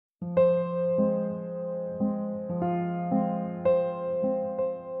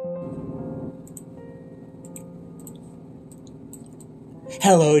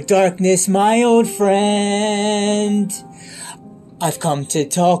Hello, darkness, my old friend. I've come to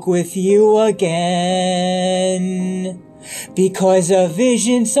talk with you again, because a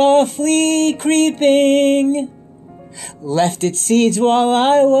vision softly creeping left its seeds while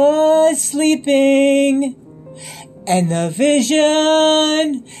I was sleeping. And the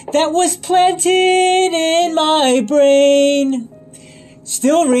vision that was planted in my brain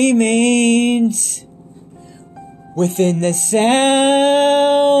still remains within the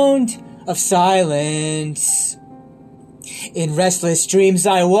sound of silence. In restless dreams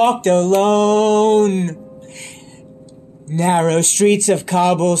I walked alone, narrow streets of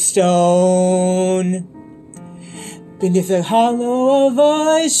cobblestone. Beneath the hollow of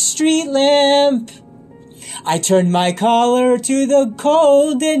a street lamp, I turned my collar to the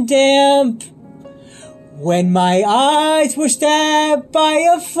cold and damp, when my eyes were stabbed by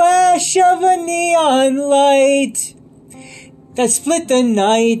a flash of a neon light that split the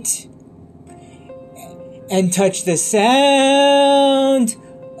night and touched the sound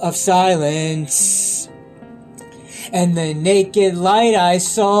of silence. And the naked light I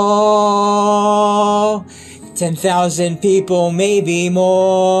saw 10,000 people, maybe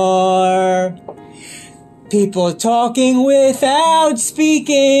more. People talking without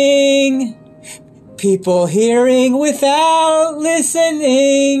speaking. People hearing without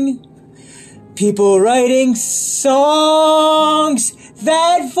listening. People writing songs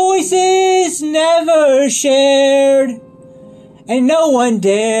that voices never shared. And no one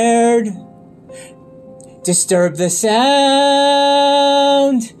dared disturb the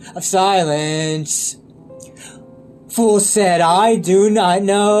sound of silence. Fool said, I do not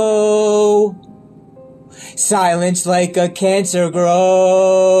know. Silence like a cancer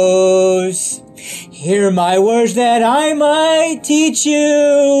grows. Hear my words that I might teach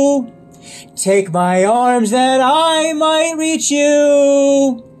you. Take my arms that I might reach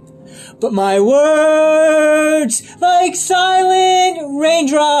you. But my words like silent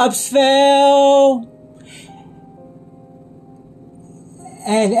raindrops fell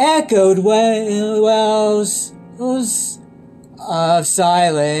and echoed wells of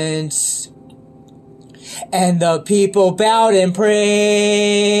silence. And the people bowed and prayed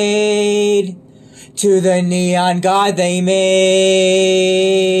to the neon god they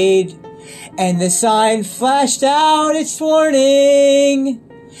made. And the sign flashed out its warning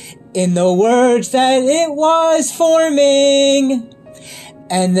in the words that it was forming.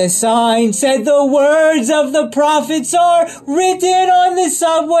 And the sign said the words of the prophets are written on the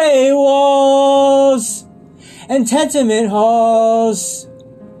subway walls and tenement halls,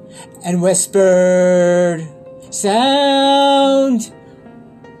 and whispered sound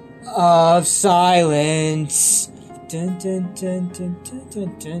of silence. Dun, dun, dun, dun, dun,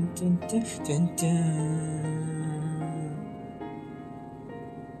 dun, dun, dun, dun, dun.